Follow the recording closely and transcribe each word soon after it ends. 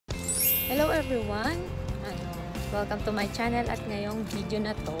Hello everyone! Welcome to my channel at ngayong video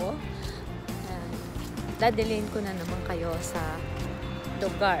na to dadalhin ko na naman kayo sa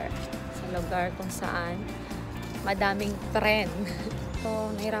lugar kung saan madaming tren.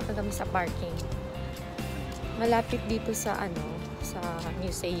 So, nahirapan kami sa parking. Malapit dito sa sa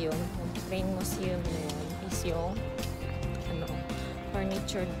museum. Yung train museum na yun is yung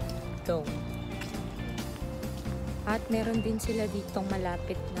furniture dome. At meron din sila ditong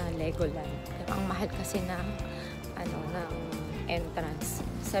malapit na Legoland. Pero ang mahal kasi ng entrance.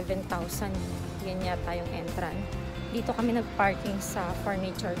 7,000 yan yata yung entrance. Dito kami nag-parking sa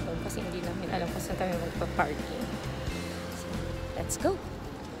furniture dome kasi hindi namin alam kung saan kami magpa-parking. So, let's go!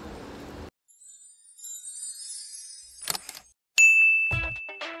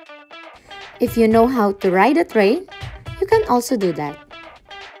 If you know how to ride a train, you can also do that.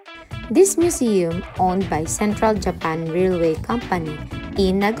 This museum, owned by Central Japan Railway Company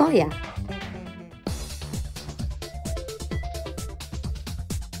in Nagoya.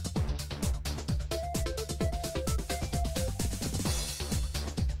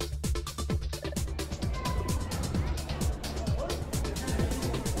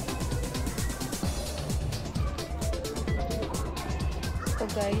 Ito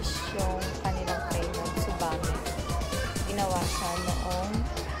guys, yung kanilang train ng Tsubame. Ginawa siya noong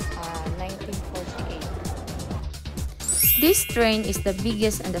 1948. This train is the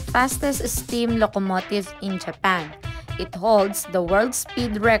biggest and the fastest steam locomotive in Japan. It holds the world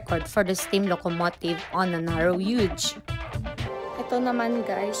speed record for the steam locomotive on a narrow gauge. Ito naman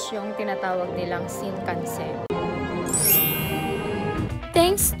guys, yung tinatawag nilang shinkansen.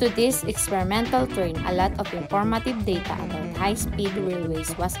 Thanks to this experimental train, a lot of informative data about high-speed railways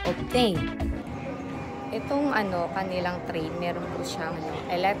was obtained. Itong kanilang train, meron po siyang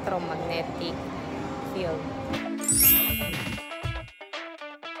electromagnetic field.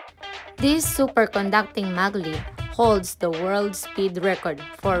 This superconducting maglev holds the world speed record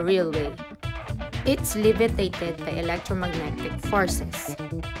for railway. It's levitated by electromagnetic forces.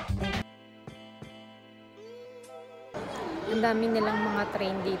 Ang dami nilang mga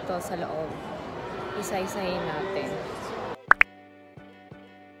train dito sa loob. Isa-isahin natin.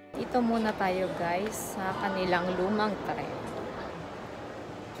 Dito muna tayo guys sa kanilang lumang tren.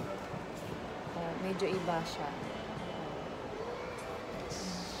 Medyo iba siya.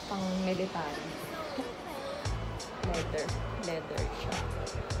 Pang military. Leather siya.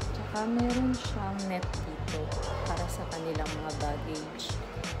 Tsaka meron siyang net dito para sa kanilang mga baggage.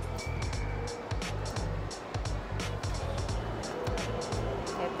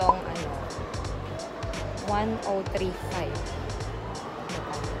 Itong 1035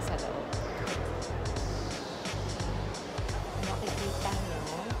 sa loob. Makikita nyo,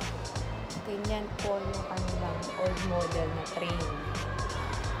 ganyan po yung kanilang old model na train.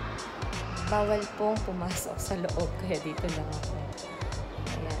 Bawal pong pumasok sa loob, kaya dito lang ako.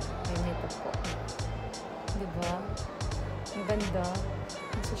 Ayan, ganito po. Diba? Ang ganda.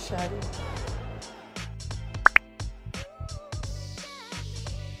 Ang sosyal.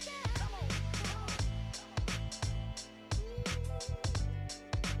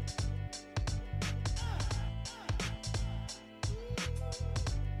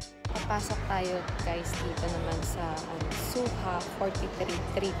 Pasok tayo guys dito naman sa Suha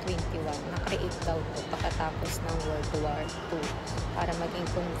 43321. Na-create daw to pagkatapos ng World War II para maging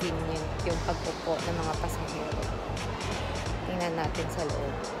convenient yung pagpupo ng mga pasahero. Tingnan natin sa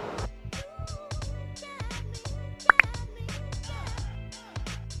loob.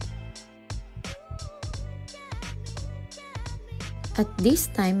 At this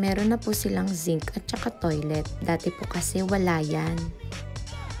time, meron na po silang zinc at saka toilet. Dati po kasi wala yan.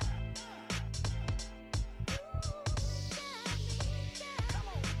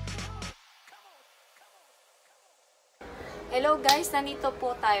 Hello guys, nandito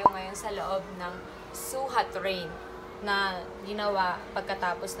po tayo ngayon sa loob ng Suha train na ginawa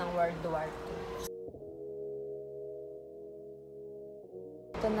pagkatapos ng World War II.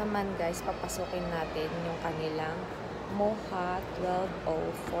 Ito naman guys, papasukin natin yung kanilang Moha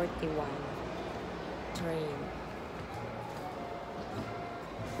 12041 train.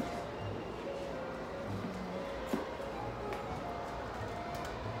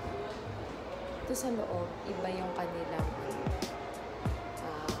 Ito sa loob, iba yung kanilang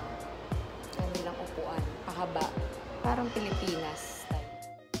upuan, pahaba, parang Pilipinas style.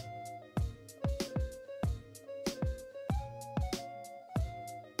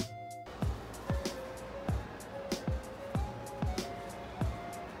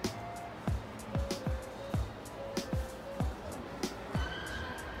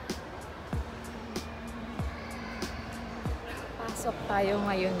 Pasok tayo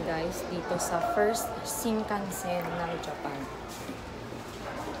ngayon guys dito sa first shinkansen ng Japan.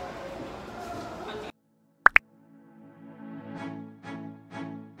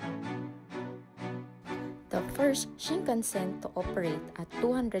 The first shinkansen to operate at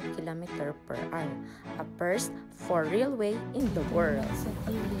 200 km per hour, a first for railway in the world. Sa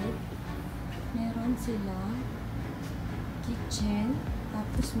gilid, meron silang kitchen,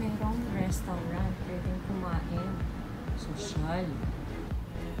 tapos merong restaurant, pwedeng kumain. Social.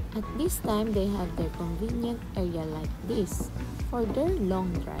 At this time, they have their convenient area like this for their long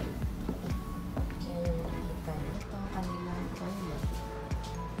drive. Ito ang kanilang toilet.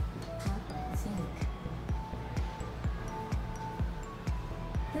 Sink.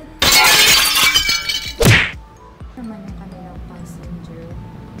 Naman ang kanilang passenger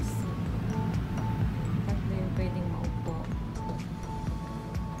seat. Tatlo yung pwedeng maupo.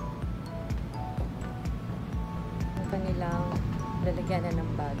 Ang kanilang lalagyan na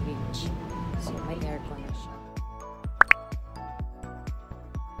ng baggage. So, may aircon na siya.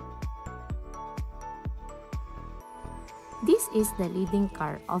 This is the leading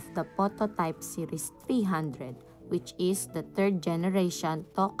car of the prototype series 300, which is the third generation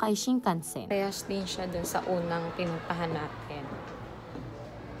Tokai Shinkansen. Parehas din siya dun sa unang pinuntahan natin.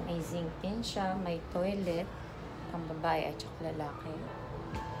 May zinc din siya, may toilet, pang babae at saka lalaki.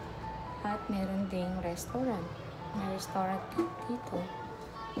 At meron ding restaurant. May restaurant dito.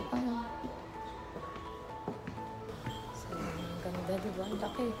 Parang so, ang ganda, diba? Ang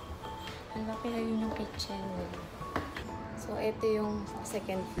laki. Ang laki, ayun yung kitchen. So, ito yung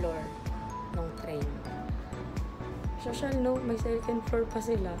second floor ng train. Social, no? May second floor pa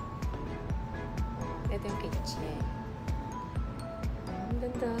sila. Ito yung kitchen. Ang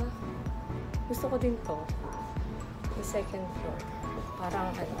ganda. Gusto ko din to. Yung second floor.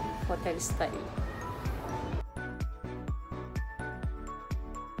 Parang hotel style.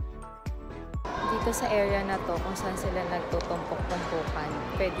 Dito sa area na to, kung saan sila nagtutumpok-tumpukan,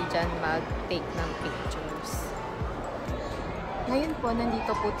 pwede dyan mag-take ng pictures. Ngayon po,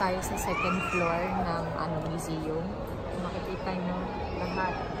 nandito po tayo sa second floor ng museum. Makikita nyo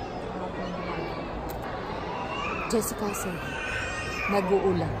lahat. Jessica Sallie,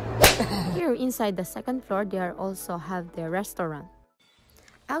 nag-uulan. Here inside the second floor, they also have their restaurant.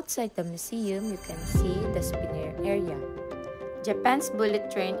 Outside the museum, you can see the souvenir area. Japan's bullet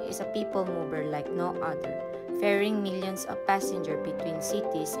train is a people mover like no other, ferrying millions of passengers between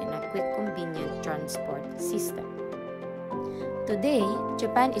cities in a quick, convenient transport system. Today,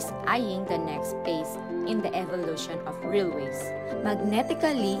 Japan is eyeing the next phase in the evolution of railways,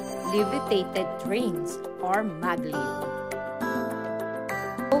 magnetically levitated trains or maglev.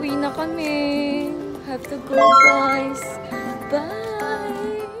 Uwi na kami. Have to go, guys. Bye!